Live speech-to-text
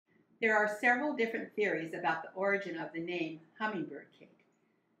There are several different theories about the origin of the name hummingbird cake.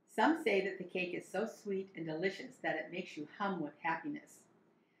 Some say that the cake is so sweet and delicious that it makes you hum with happiness.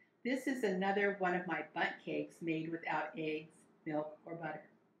 This is another one of my bundt cakes made without eggs, milk, or butter.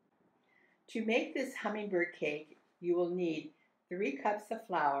 To make this hummingbird cake, you will need 3 cups of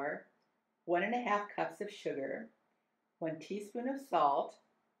flour, 1½ cups of sugar, 1 teaspoon of salt,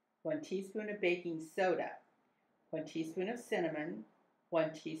 1 teaspoon of baking soda, 1 teaspoon of cinnamon,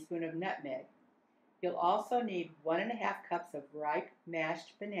 1 teaspoon of nutmeg. You'll also need 1½ cups of ripe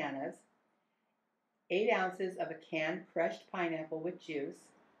mashed bananas, 8 ounces of a canned crushed pineapple with juice,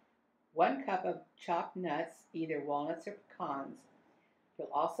 1 cup of chopped nuts, either walnuts or pecans.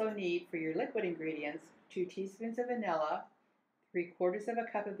 You'll also need, for your liquid ingredients, 2 teaspoons of vanilla, 3/4 of a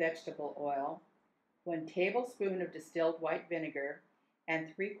cup of vegetable oil, 1 tablespoon of distilled white vinegar,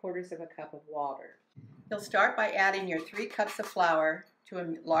 and 3/4 of a cup of water. You'll start by adding your 3 cups of flour to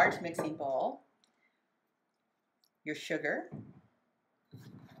a large mixing bowl, your sugar,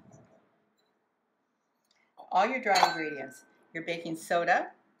 all your dry ingredients, your baking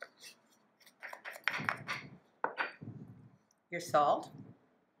soda, your salt,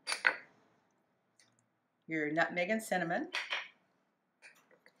 your nutmeg and cinnamon,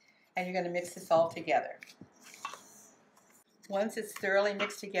 and you're going to mix this all together. Once it's thoroughly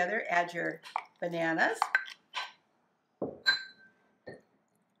mixed together, add your bananas,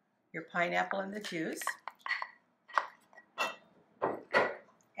 your pineapple and the juice,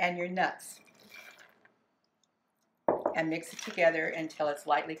 and your nuts, and mix it together until it's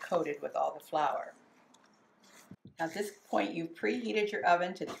lightly coated with all the flour. Now at this point, you've preheated your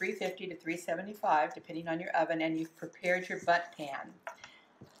oven to 350 to 375, depending on your oven, and you've prepared your bundt pan.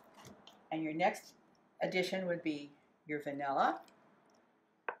 And your next addition would be your vanilla,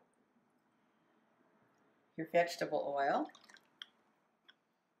 your vegetable oil,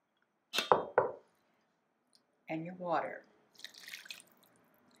 and your water.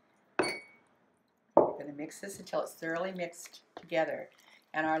 You're going to mix this until it's thoroughly mixed together.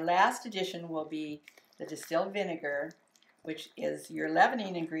 And our last addition will be the distilled vinegar, which is your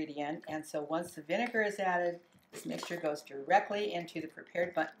leavening ingredient. And so once the vinegar is added, this mixture goes directly into the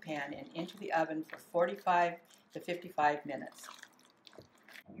prepared bundt pan and into the oven for 45 to 55 minutes.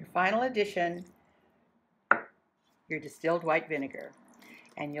 Your final addition, your distilled white vinegar.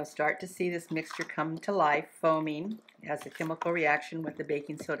 And you'll start to see this mixture come to life, foaming, as the chemical reaction with the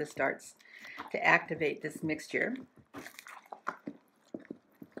baking soda starts to activate this mixture.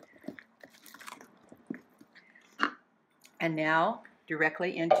 And now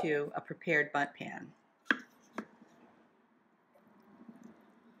directly into a prepared bundt pan.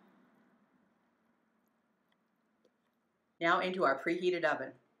 Now into our preheated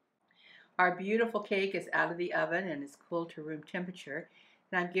oven. Our beautiful cake is out of the oven and is cooled to room temperature,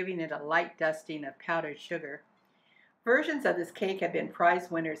 and I'm giving it a light dusting of powdered sugar. Versions of this cake have been prize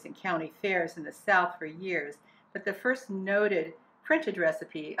winners in county fairs in the South for years, but the first noted printed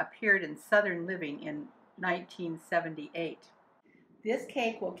recipe appeared in Southern Living in 1978. This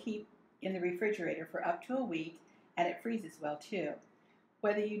cake will keep in the refrigerator for up to a week, and it freezes well too.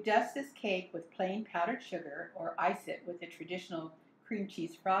 Whether you dust this cake with plain powdered sugar or ice it with the traditional cream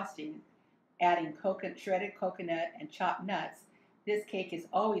cheese frosting, adding shredded coconut and chopped nuts, this cake is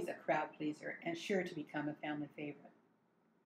always a crowd pleaser and sure to become a family favorite.